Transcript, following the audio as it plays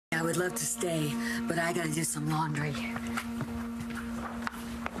I would love to stay, but I gotta do some laundry.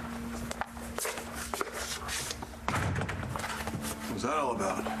 What's that all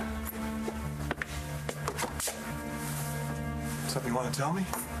about? Something you want to tell me?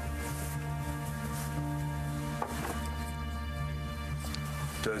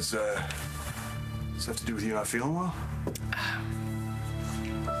 Does this have to do with you not feeling well?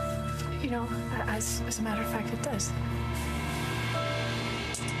 You know, as a matter of fact, it does.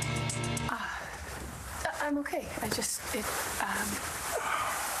 I'm okay.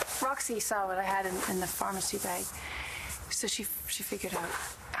 Roxy saw what I had in the pharmacy bag, so she figured out.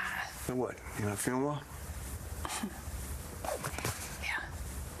 And what? You not feeling well? Yeah.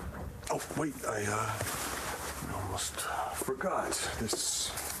 Oh, wait, I almost forgot.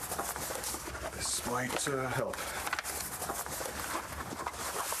 This might help.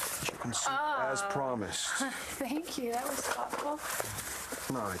 Chicken soup, as promised. Thank you. That was thoughtful.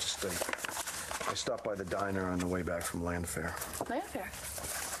 No, I stopped by the diner on the way back from Land Fair. Land Fair?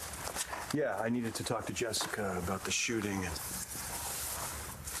 Yeah, I needed to talk to Jessica about the shooting, and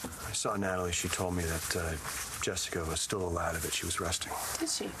I saw Natalie. She told me that Jessica was still alive, that she was resting. Did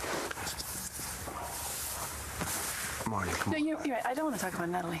she? Marty, come on. No, you're right. I don't want to talk about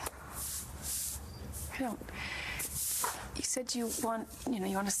Natalie. I don't. You said you want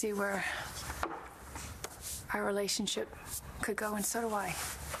to see where our relationship could go, and so do I.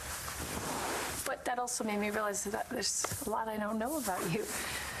 But that also made me realize that there's a lot I don't know about you.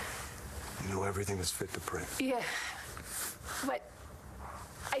 You know everything that's fit to print. Yeah. But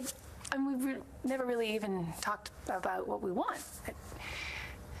we never really even talked about what we want.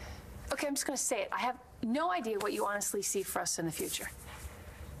 Okay, I'm just going to say it. I have no idea what you honestly see for us in the future.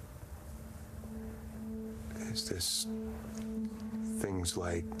 Is this things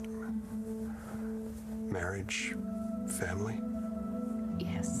like marriage, family?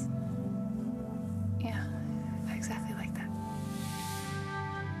 Yes. Yeah, exactly like that.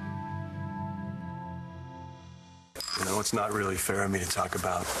 You know, it's not really fair of me to talk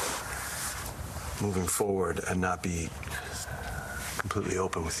about moving forward and not be completely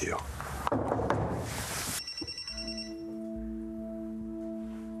open with you.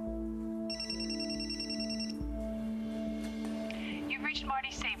 You've reached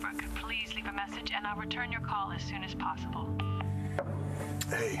Marty Saybrook. Please leave a message and I'll return your call as soon as possible.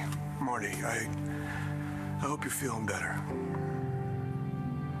 Hey, Marty, I hope you're feeling better.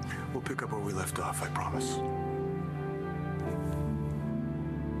 We'll pick up where we left off, I promise.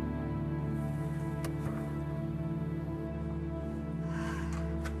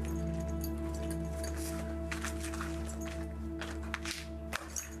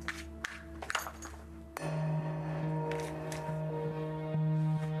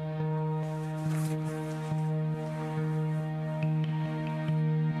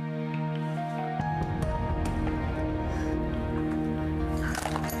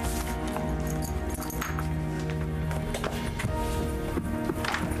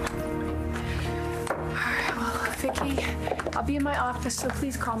 Vicky, I'll be in my office, so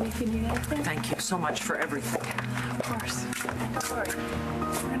please call me if you need anything. Thank you so much for everything. Of course. Don't worry.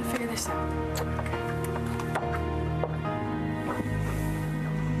 We're gonna figure this out.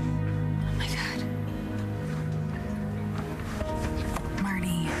 Oh my God.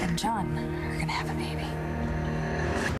 Marty and John are gonna have a baby.